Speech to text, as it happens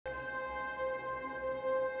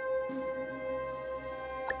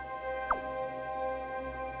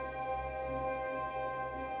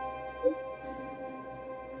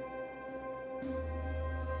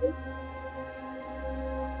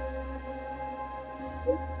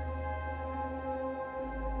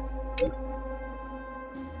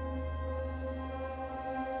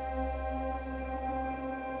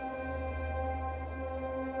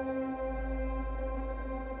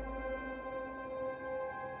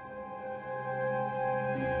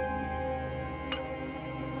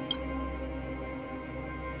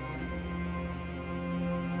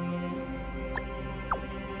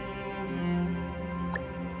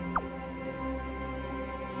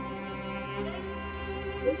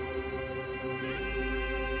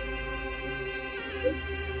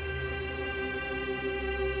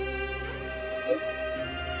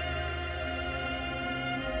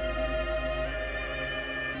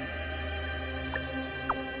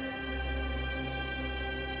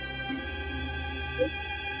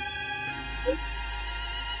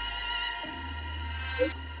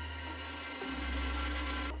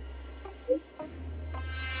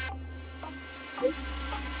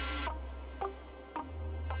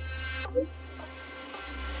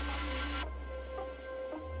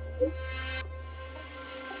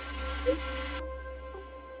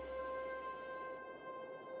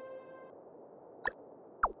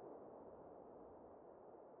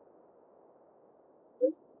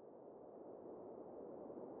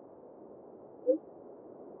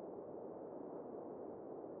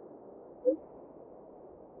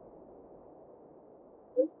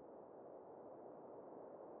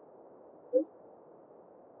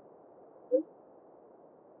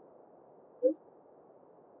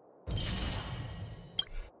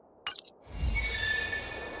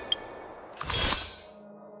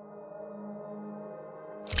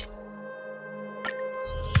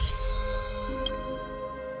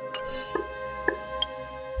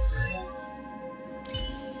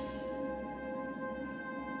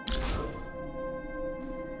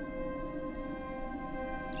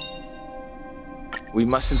We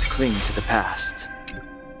mustn't cling to the past.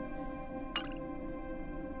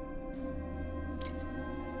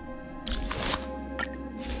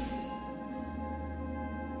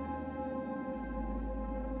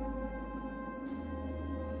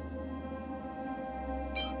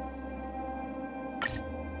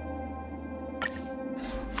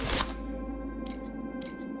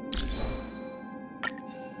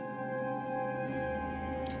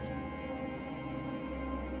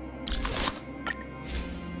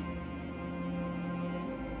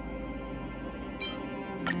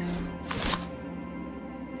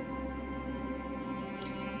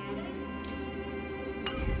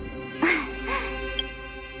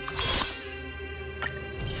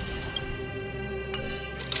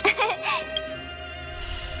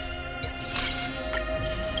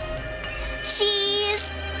 Cheese!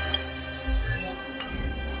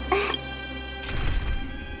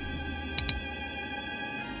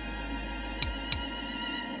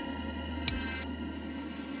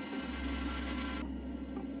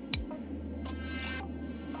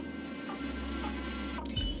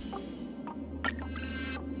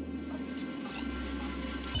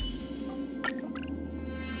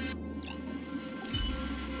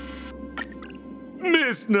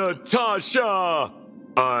 Miss Natasha!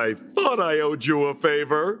 I thought I owed you a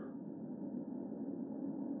favor.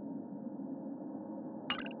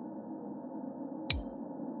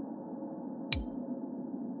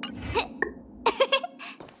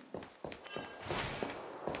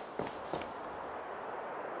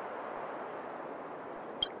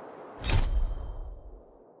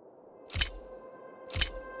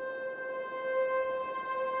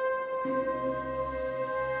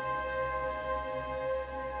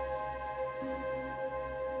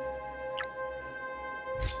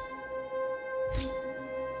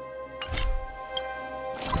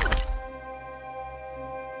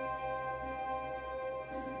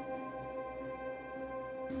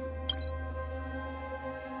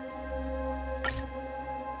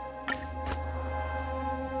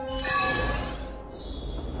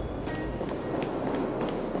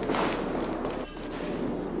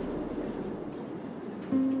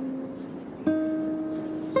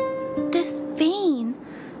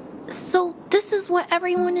 What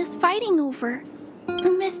everyone is fighting over.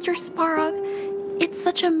 Mr. Sparrog, it's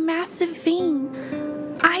such a massive vein.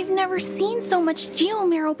 I've never seen so much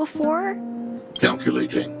geomarrow before.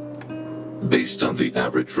 Calculating. Based on the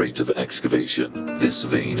average rate of excavation, this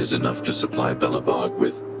vein is enough to supply Belobog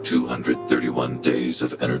with 231 days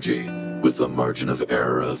of energy, with a margin of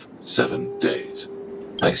error of 7 days.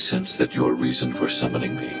 I sense that your reason for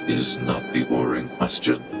summoning me is not the ore in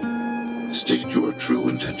question. State your true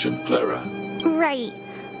intention, Clara. Right.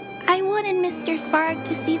 I wanted Mr. Svarog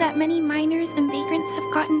to see that many miners and vagrants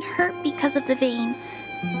have gotten hurt because of the vein.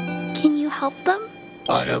 Can you help them?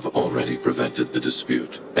 I have already prevented the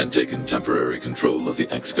dispute and taken temporary control of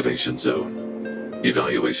the excavation zone.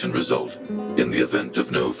 Evaluation result. In the event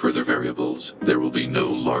of no further variables, there will be no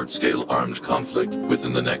large-scale armed conflict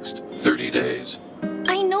within the next 30 days.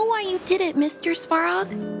 I know why you did it, Mr. Svarog.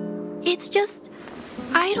 It's just,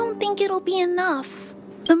 I don't think it'll be enough.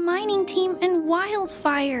 The mining team and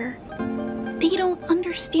Wildfire, they don't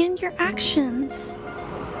understand your actions.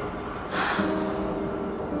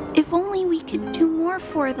 If only we could do more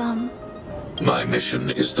for them. My mission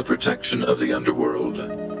is the protection of the underworld.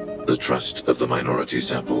 The trust of the minority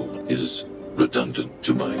sample is redundant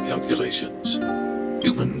to my calculations.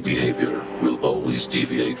 Human behavior will always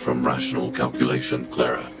deviate from rational calculation,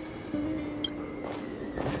 Clara.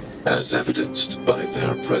 As evidenced by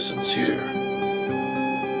their presence here.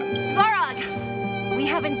 Svarog! We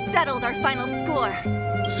haven't settled our final score.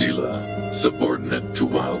 Seele, subordinate to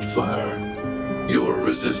Wildfire. Your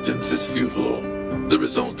resistance is futile. The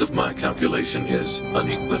result of my calculation is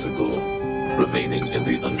unequivocal. Remaining in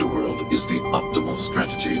the underworld is the optimal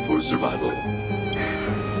strategy for survival.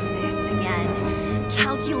 This again.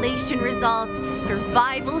 Calculation results,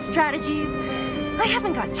 survival strategies. I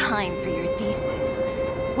haven't got time for your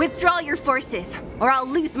thesis. Withdraw your forces, or I'll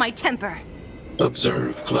lose my temper.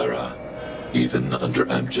 Observe, Clara. Even under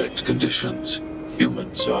abject conditions,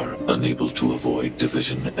 humans are unable to avoid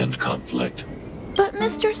division and conflict. But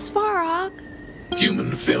Mr. Svarog...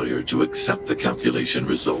 Human failure to accept the calculation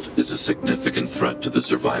result is a significant threat to the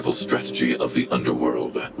survival strategy of the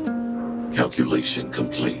underworld. Calculation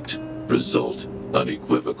complete. Result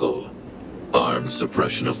unequivocal. Armed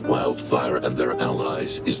suppression of Wildfire and their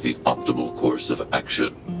allies is the optimal course of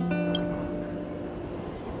action.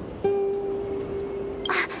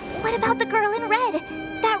 What about the girl in red?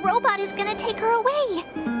 That robot is gonna take her away.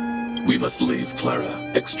 We must leave,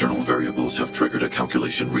 Clara. External variables have triggered a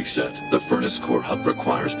calculation reset. The furnace core hub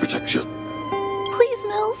requires protection. Please,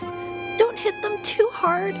 Mills, don't hit them too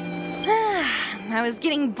hard. I was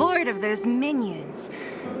getting bored of those minions.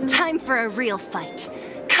 Time for a real fight.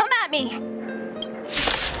 Come at me!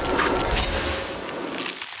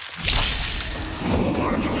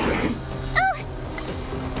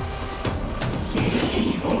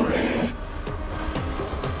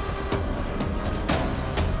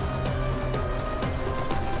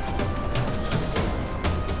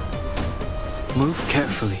 Move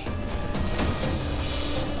carefully.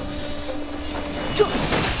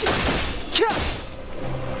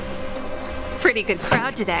 Pretty good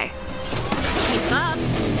crowd today. Keep up.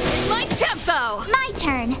 My tempo! My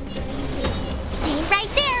turn. Stay right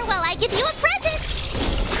there while I give you a present.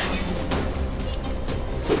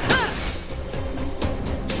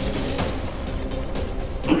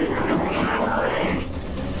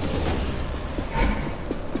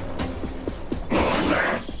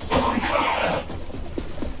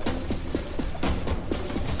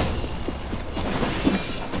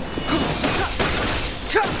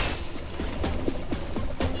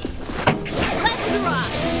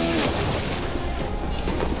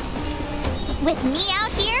 With me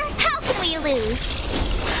out here, how can we lose?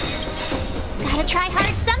 Gotta try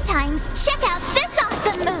hard sometimes. Check out this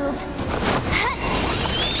awesome move!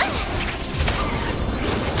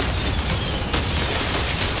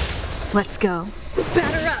 Let's go.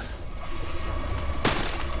 Batter up!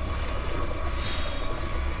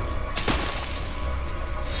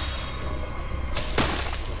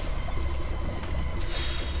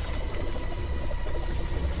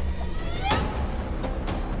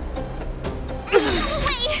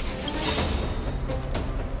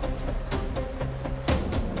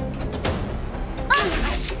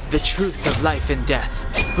 The truth of life and death.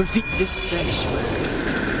 Reveal this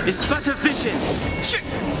sanctuary is but a vision.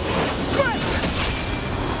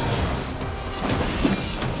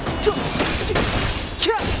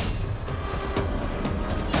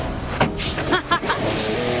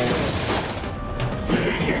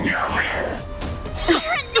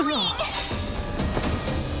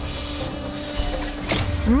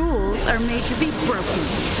 Rules are made to be broken.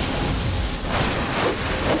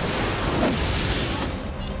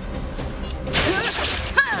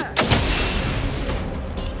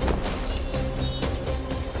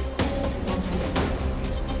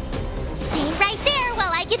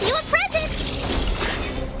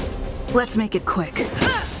 Let's make it quick. Turn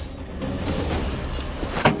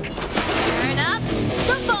up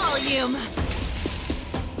the volume!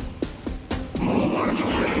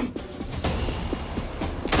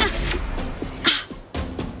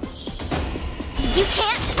 You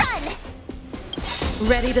can't run!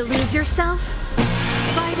 Ready to lose yourself?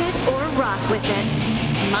 Fight it or rock with it.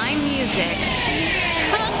 My music.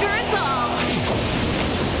 Conquer us all!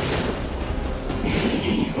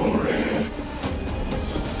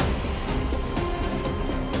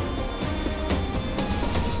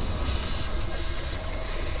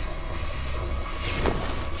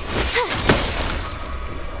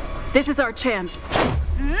 This is our chance.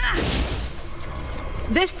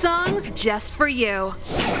 This song's just for you.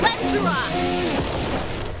 Let's rock!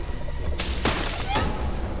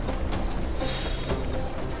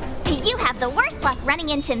 You have the worst luck running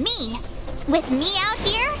into me. With me out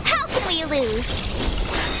here, how can we lose?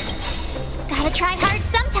 Gotta try hard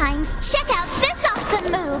sometimes. Check out this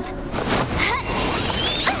awesome move!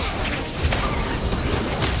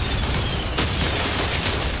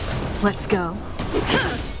 Let's go.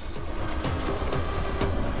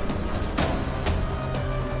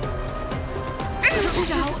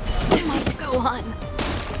 It must go on.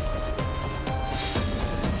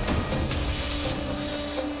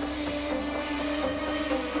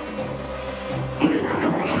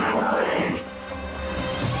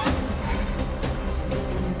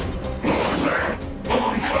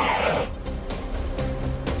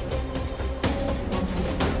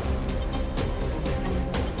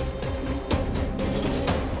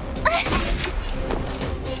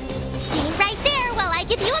 Stay right there while I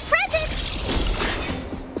give you a present!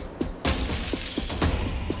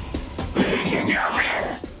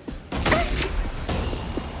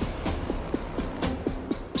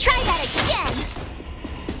 Try that again!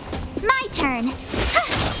 My turn!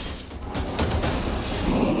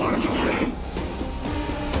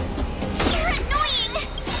 You're annoying!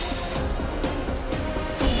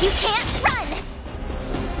 You can't run!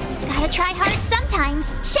 Gotta try hard sometimes.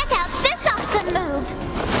 Check out this awesome move!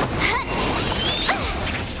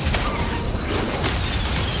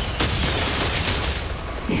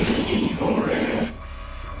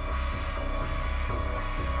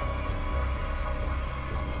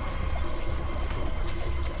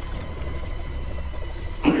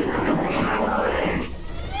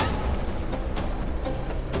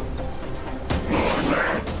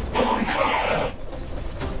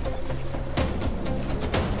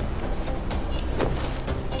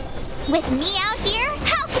 With me out here,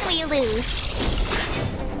 how can we lose?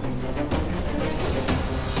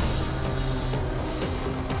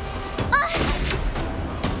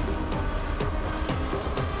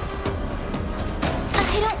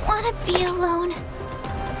 I don't want to be alone.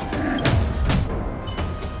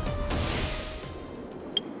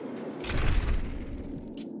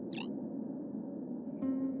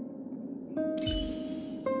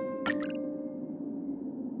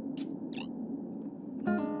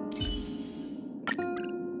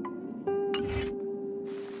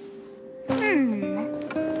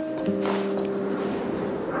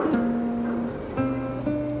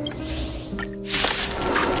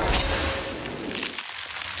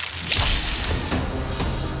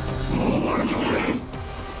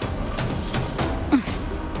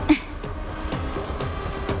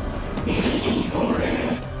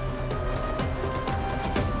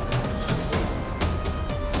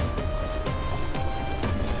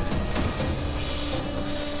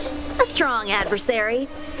 A strong adversary.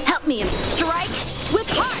 Help me and strike with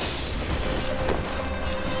heart.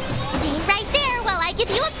 Stay right there while I give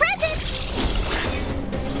you a present.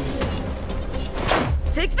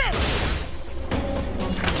 Take this.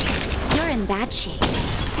 You're in bad shape.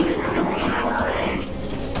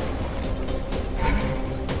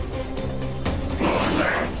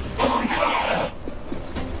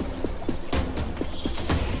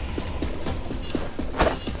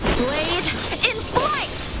 Blade in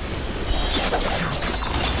flight.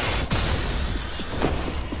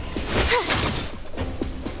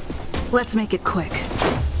 Let's make it quick.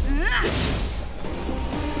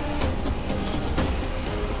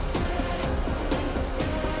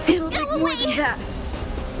 It'll Go take more away. than that.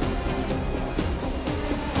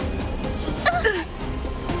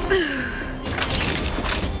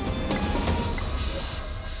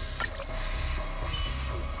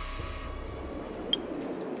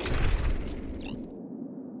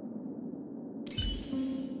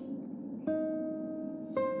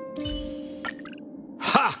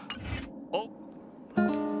 Ha! Oh.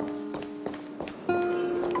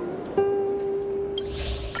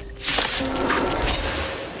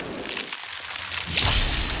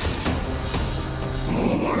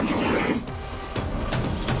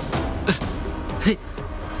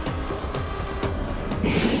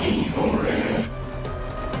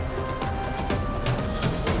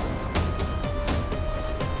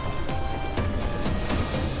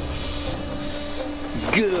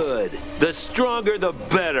 Good. The stronger, the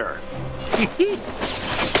better.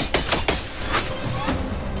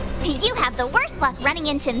 You have the worst luck running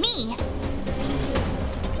into me.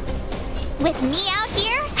 With me out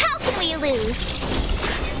here, how can we lose?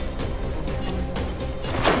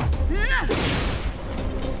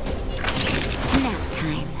 Nap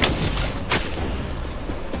time.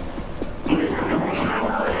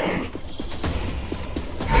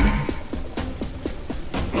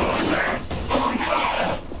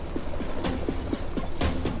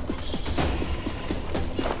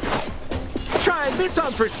 this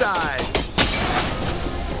on for size.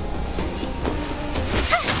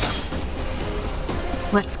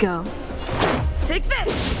 Let's go. Take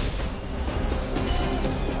this!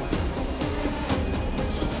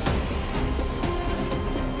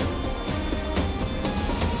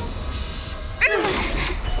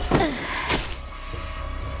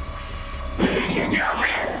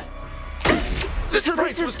 This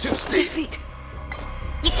price was too steep. Defeat.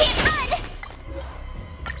 You can't run!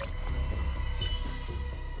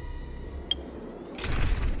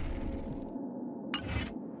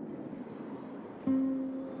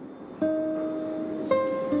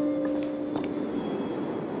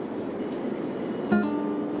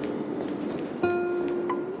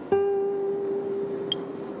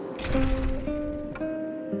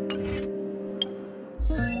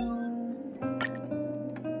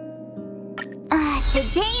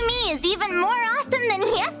 Today me is even more awesome than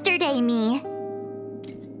yesterday me.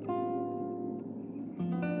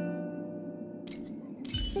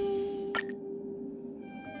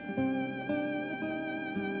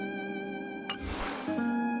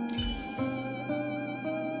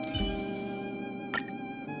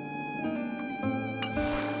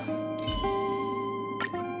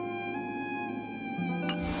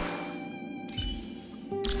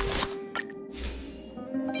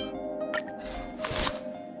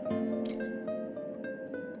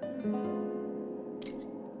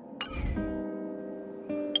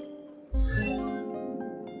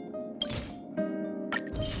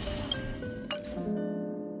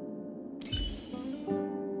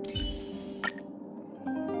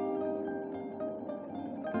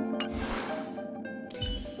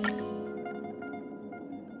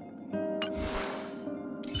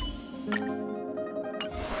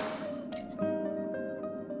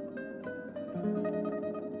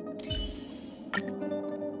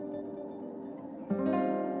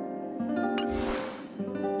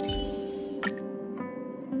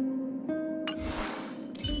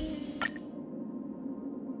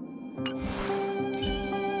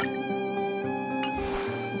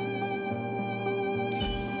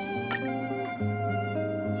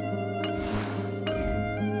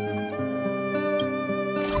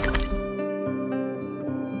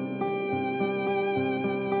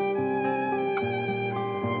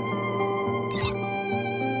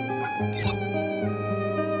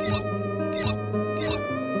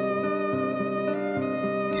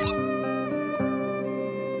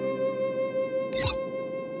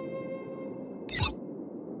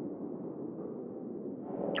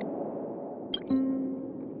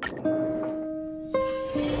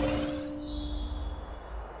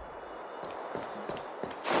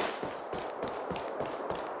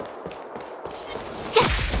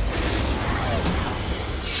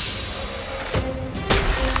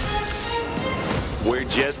 We're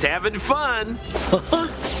just having fun.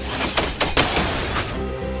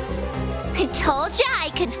 I told ya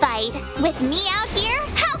I could fight. With me out here,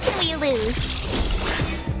 how can we lose?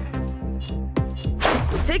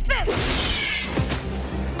 Take this!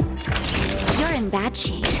 You're in bad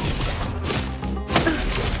shape.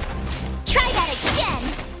 Try that again!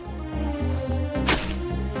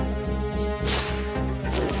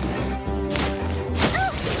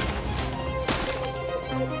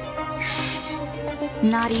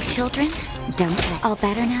 Naughty children, don't play. All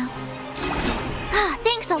better now? Ah,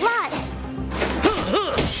 thanks a lot.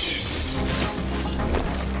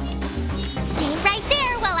 Stay right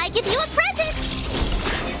there while I give you a present.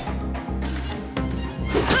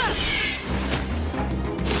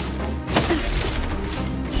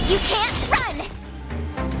 You can't run.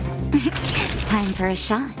 Time for a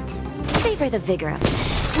shot. Savor the vigor of it.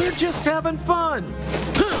 We're just having fun.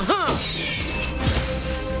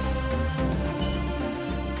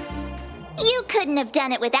 You couldn't have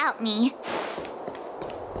done it without me.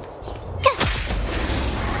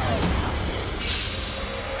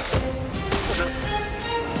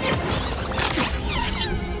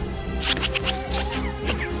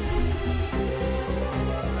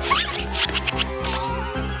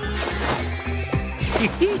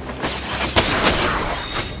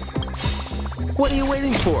 What are you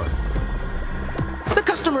waiting for? The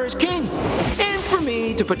customer is king. And for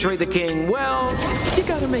me to portray the king, well, you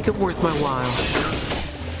gotta make it worth my while.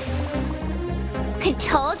 I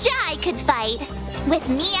told ya I could fight. With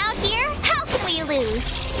me out here, how can we lose?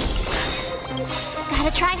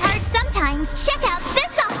 Gotta try hard sometimes. Check out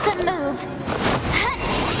this awesome move.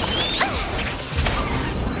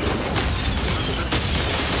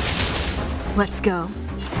 Let's go.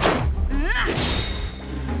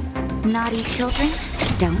 Naughty children,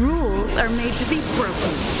 don't. Rules are made to be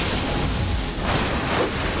broken.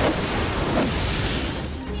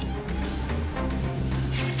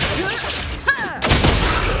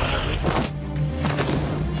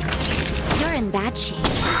 bad shape.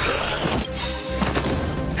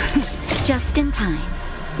 Just in time.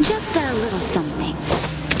 Just a little something.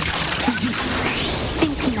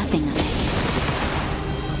 Think nothing of it.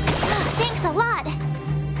 Thanks a lot.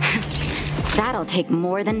 That'll take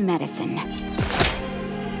more than medicine.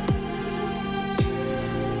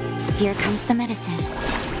 Here comes the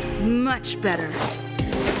medicine. Much better.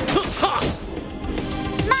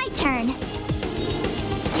 My turn.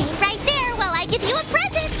 Stay right there while I give you a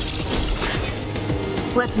present.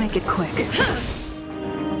 Let's make it quick.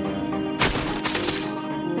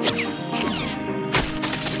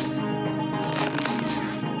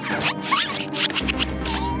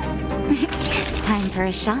 Time for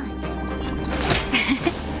a shot.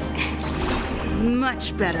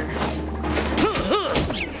 Much better.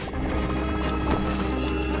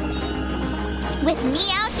 With me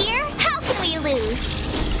out here, how can we lose?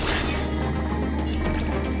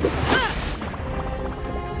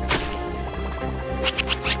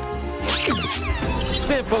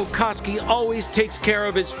 Sampo Koski always takes care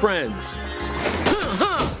of his friends.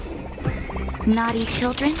 Naughty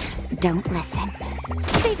children, don't listen.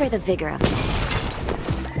 Savor the vigor of life.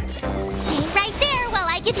 Stay right there while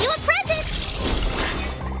I give you a present.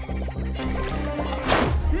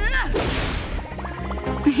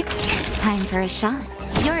 Time for a shot.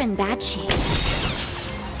 You're in bad shape.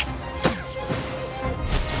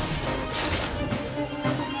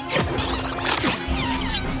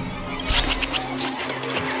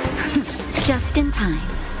 Just in time.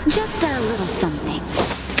 Just a little something.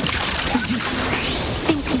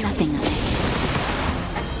 Think nothing of it.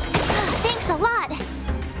 Thanks a lot.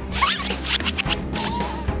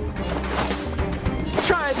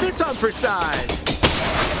 Try this on for size.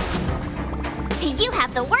 You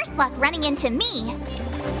have the worst luck running into me.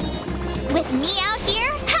 With me out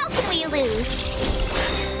here, how can we lose?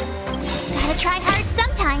 Gotta try hard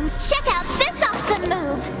sometimes. Check out this awesome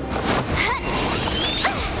move.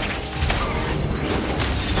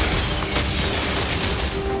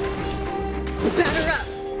 Batter up.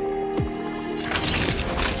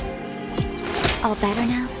 All better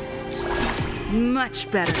now? Much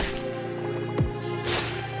better.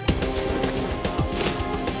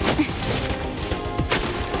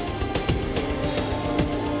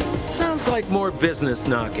 Sounds like more business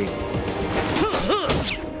knocking.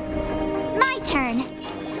 My turn.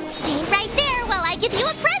 Stay right there while I give you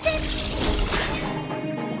a present.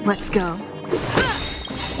 Let's go.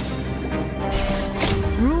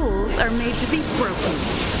 Rules are made to be broken.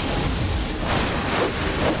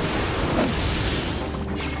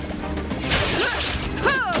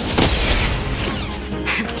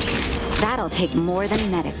 That'll take more than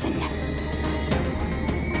medicine.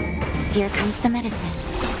 Here comes the medicine.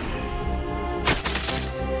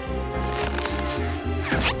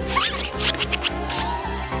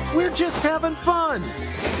 We're just having fun.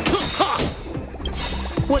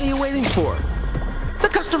 What are you waiting for? The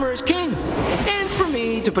customer is king. And for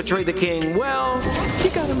me to portray the king, well, you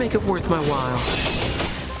gotta make it worth my while.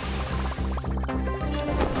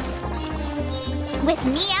 With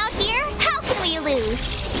me out here, how can we lose?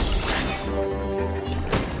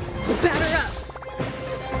 Batter up.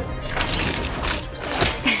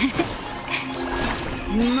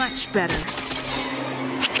 Much better.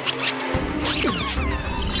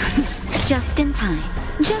 Just in time.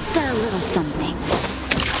 Just a little something.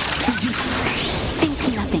 Think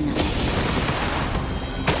nothing of it.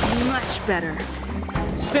 Much better.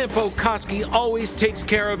 Sampo Koski always takes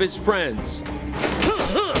care of his friends.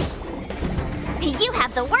 You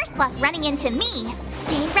have the worst luck running into me.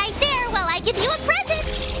 Stay right there while I give you a present.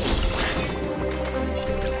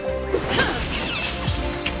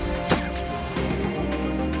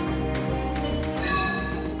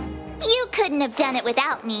 You couldn't have done it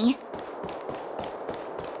without me.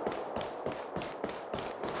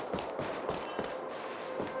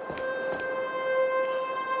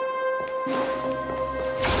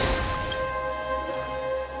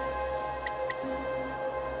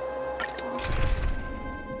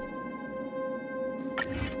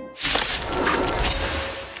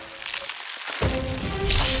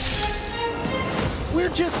 We're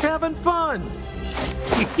just having fun.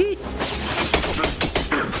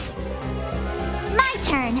 My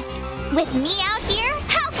turn. With me out here,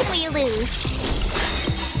 how can we lose?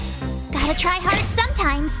 Gotta try hard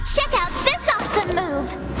sometimes. Check out this awesome move.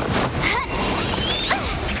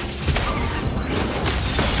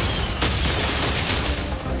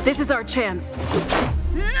 This is our chance.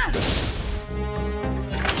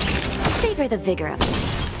 Savor the vigor of life.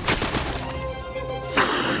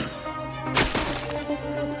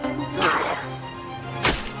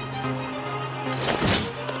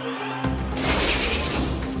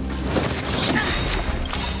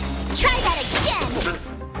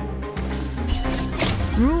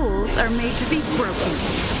 are made to be broken.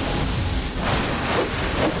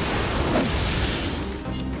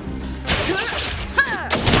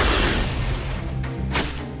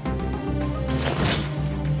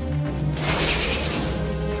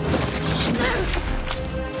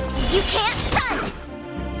 You can't run!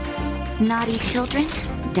 Naughty children,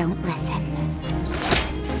 don't listen.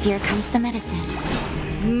 Here comes the medicine.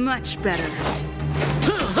 Much better.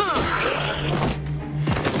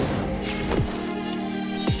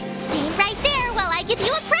 Stay right there while I give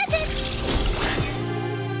you a present!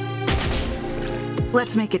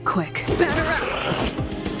 Let's make it quick. Batter up!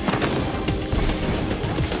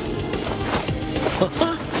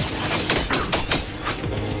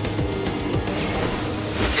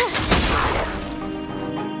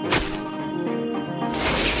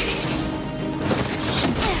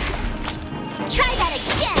 Try that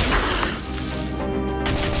again!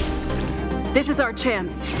 This is our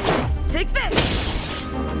chance. Take this!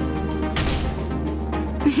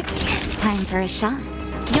 Time for a shot.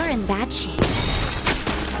 You're in bad shape.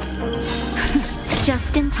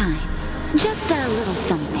 Just in time. Just a little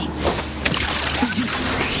something.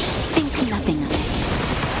 Think nothing of it.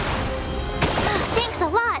 Thanks a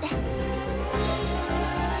lot!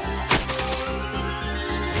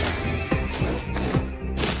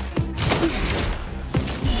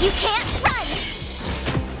 You can't run!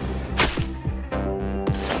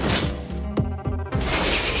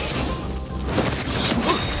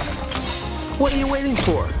 What are you waiting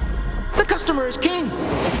for? The customer is king.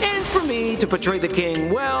 And for me to portray the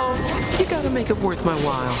king, well, you gotta make it worth my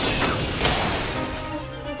while.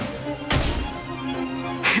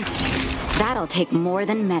 That'll take more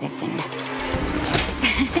than medicine.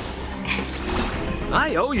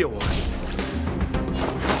 I owe you one.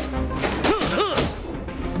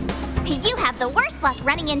 You have the worst luck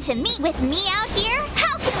running into me. With me out here,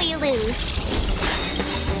 how can we lose?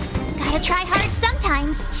 Gotta try hard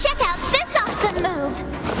sometimes. Check out this awesome move!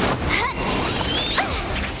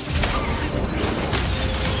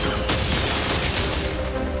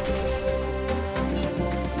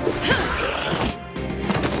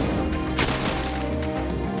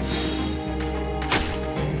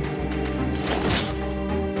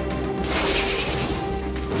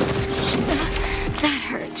 That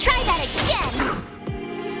hurt. Try that again!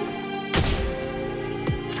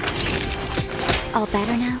 All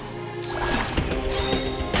better now?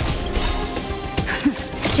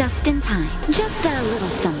 Just in time. Just a little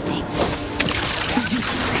something.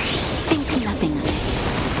 Think nothing of it.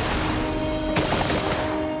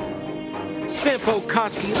 Sampo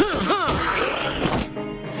Koski.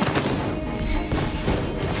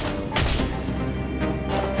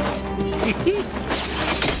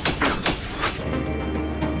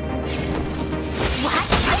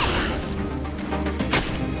 Watch this!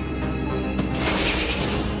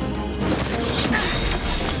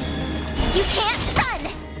 You can't run!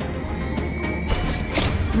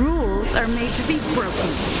 Rules are made to be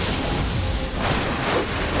broken.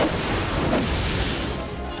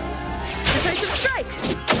 Decisive strike!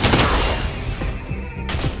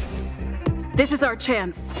 This is our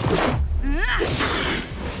chance.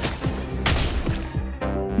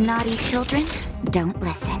 Naughty children, don't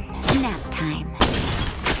listen. Nap time.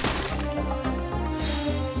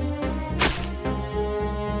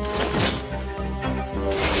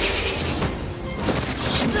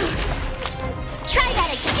 Try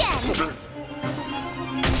that again!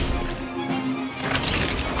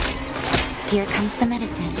 Here comes the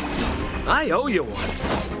medicine. I owe you one.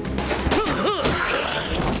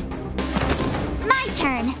 My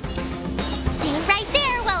turn! Stay right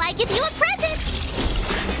there while I give you a present!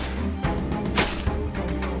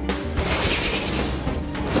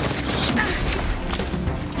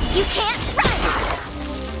 You can't run!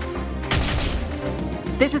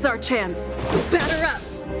 This is our chance. Batter up!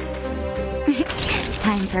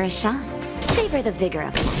 Time for a shot. Savor the vigor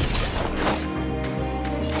of life.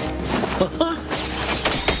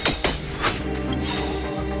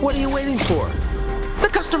 What are you waiting for? The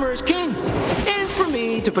customer is king. And for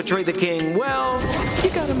me to portray the king, well, you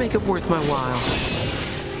gotta make it worth my while.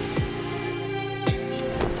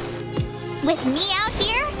 With me out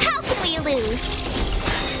here, how can we lose?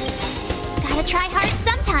 Gotta try hard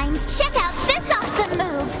sometimes. Check out this awesome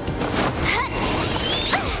move!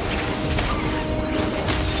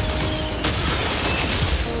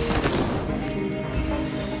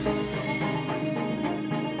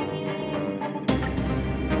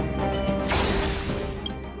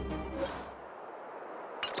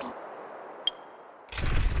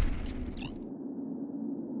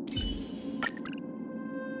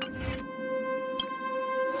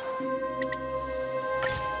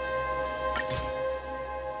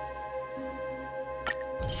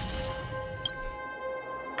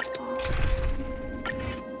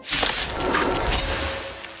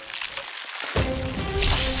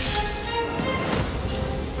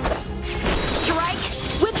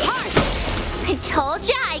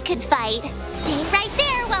 could fight. Stay right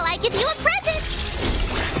there while I give you a present.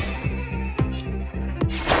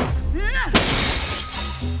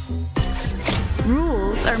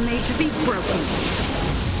 Rules are made to be broken.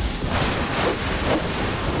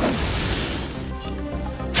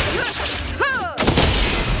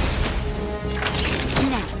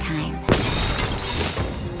 Nap time.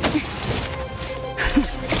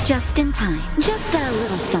 Just in time. Just a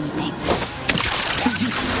little something.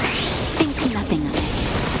 Think nothing of it.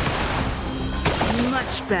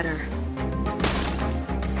 Much better.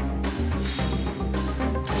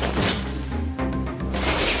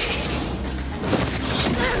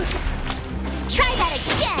 Try that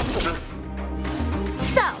again.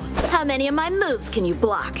 So, how many of my moves can you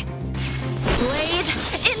block? Blade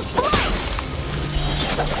in flight!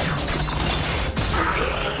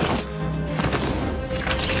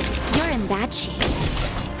 You're in bad shape.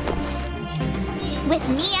 With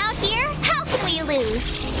me out here, how can we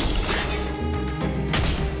lose?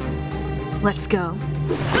 Let's go.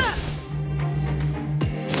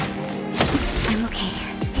 I'm okay.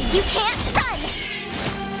 You can't run!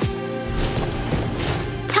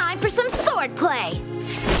 Time for some sword play!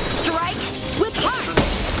 Strike with heart!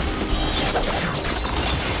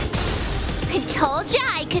 I told ya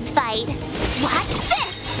I could fight. Watch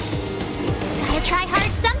this! Gotta try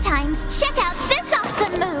hard sometimes. Check out this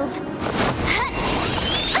awesome move!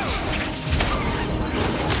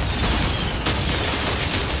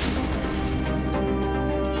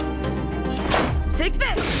 Take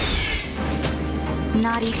this!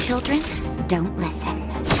 Naughty children, don't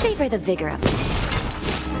listen. Savor the vigor of it.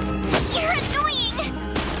 You're annoying!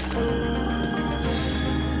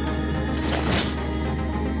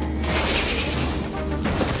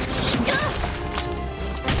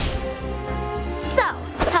 So,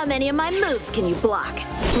 how many of my moves can you block?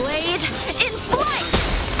 Blade in flight!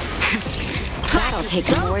 That'll take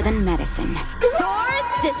more than medicine.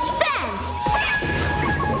 Swords descend!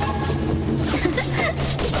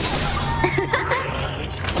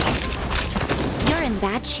 You're in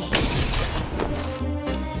bad shape.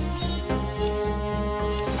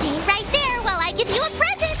 Stay right there while I give you a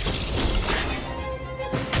present!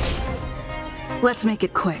 Let's make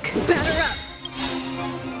it quick. Batter up!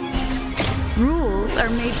 Rules are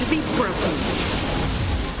made to be broken.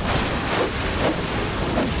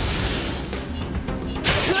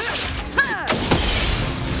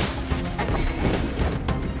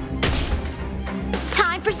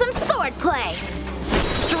 Time for some sword play!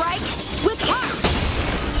 Strike with heart!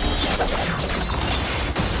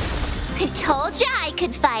 I told ya I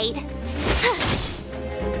could fight.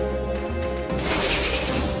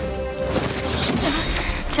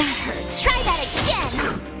 That hurts. Try that again!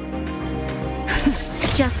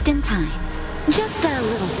 Just in time. Just a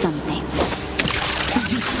little something.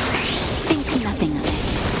 Think nothing of it.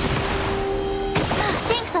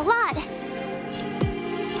 Thanks a lot.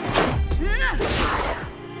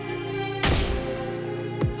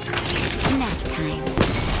 Nap time.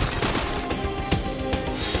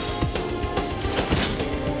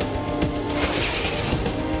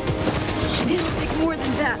 It'll take more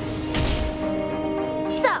than that.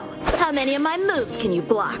 So, how many of my moves can you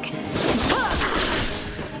block?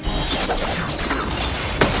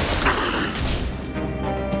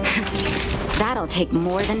 That'll take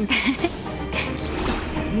more than...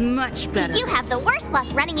 Much better. You have the worst luck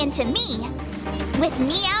running into me. With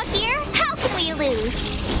me out here, how can we lose?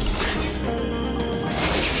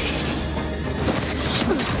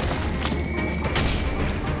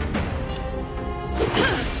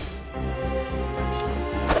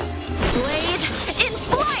 Blade in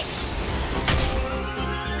flight!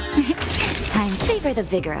 Time. Savor the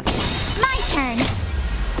vigor of it. My turn.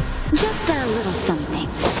 Just a little something.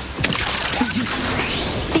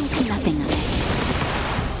 Think nothing of it.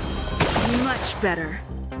 Much better.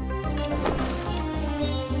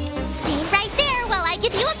 Stay right there while I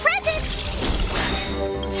give you a present.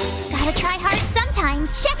 Gotta try hard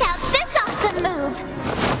sometimes. Check out this awesome move.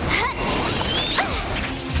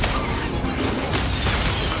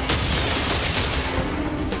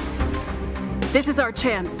 This is our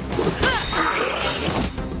chance.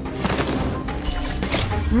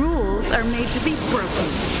 Rules are made to be broken.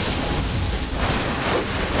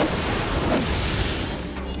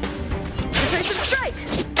 Decisive strike!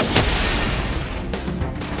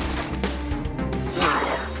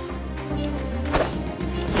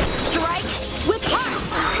 Strike with heart!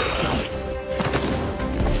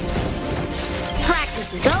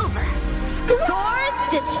 Practice is over. Swords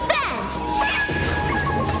descend!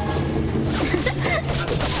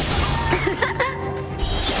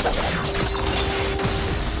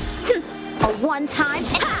 A one-time...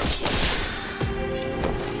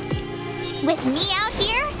 With me out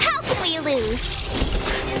here, how can we lose?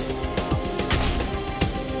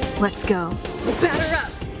 Let's go. Batter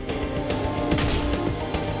up!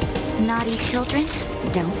 Naughty children,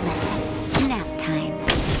 don't listen. Nap time.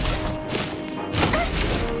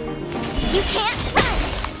 You can't